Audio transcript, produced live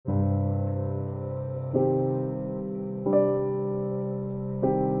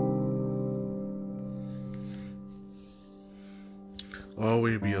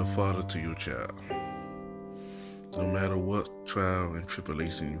Always be a father to your child. No matter what trial and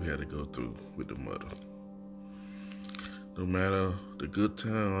tribulation you had to go through with the mother. No matter the good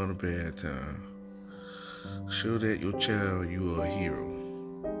time or the bad time. Show that your child you are a hero.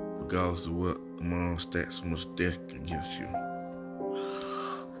 Regardless of what the mom stacks so much deck against you.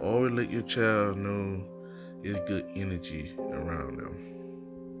 Always let your child know there's good energy around them.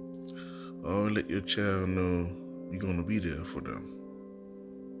 Always let your child know you're going to be there for them.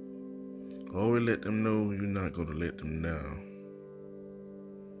 Always let them know you're not going to let them down.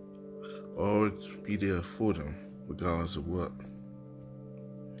 Always be there for them, regardless of what.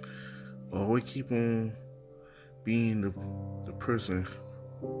 Always keep on being the person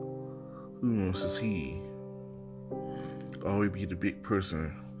who wants to succeed. Always be the big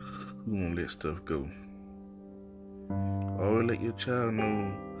person who won't let stuff go. Always let your child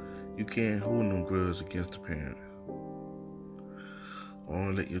know you can't hold no grudge against the parent.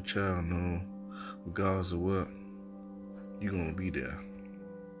 Always let your child know, regardless of what, you're going to be there.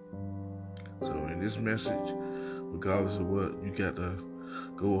 So in this message, regardless of what, you got to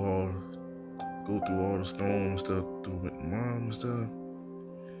go through all the storms and stuff, through with mom and stuff.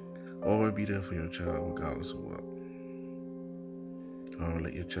 Always be there for your child, regardless of what. Always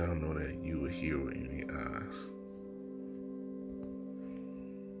let your child know that you a hero in their eyes.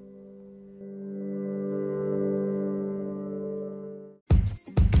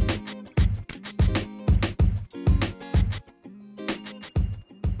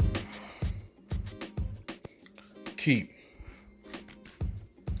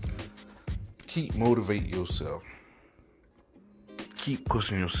 Keep motivate yourself. Keep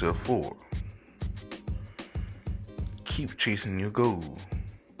pushing yourself forward. Keep chasing your goal.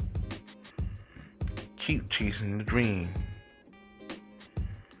 Keep chasing the dream.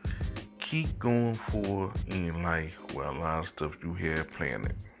 Keep going forward in life with a lot of stuff you have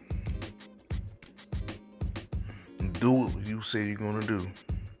planned. Do what you say you're going to do.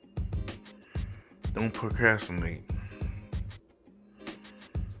 Don't procrastinate.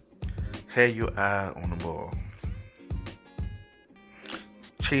 Have your eye on the ball.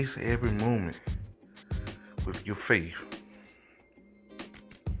 Chase every moment with your faith.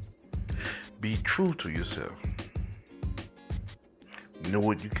 Be true to yourself. Know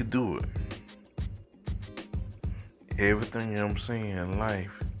what you can do it. Everything I'm saying in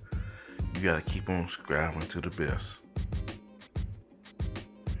life, you gotta keep on striving to the best.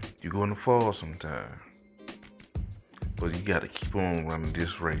 You're gonna fall sometime, but you gotta keep on running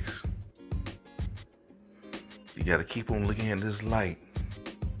this race. You gotta keep on looking at this light.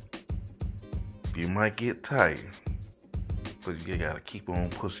 You might get tired, but you gotta keep on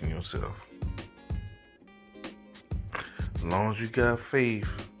pushing yourself. As long as you got faith,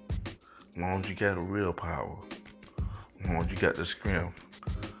 as long as you got real power, as long as you got the strength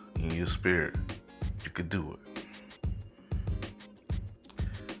in your spirit, you can do it.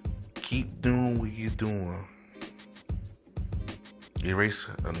 Keep doing what you're doing. Erase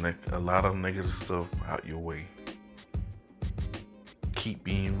a lot of negative stuff out your way. Keep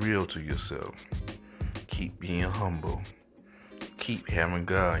being real to yourself. Keep being humble. Keep having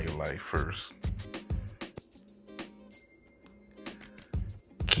God in your life first.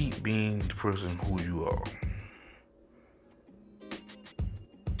 Keep being the person who you are.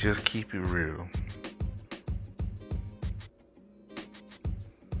 Just keep it real.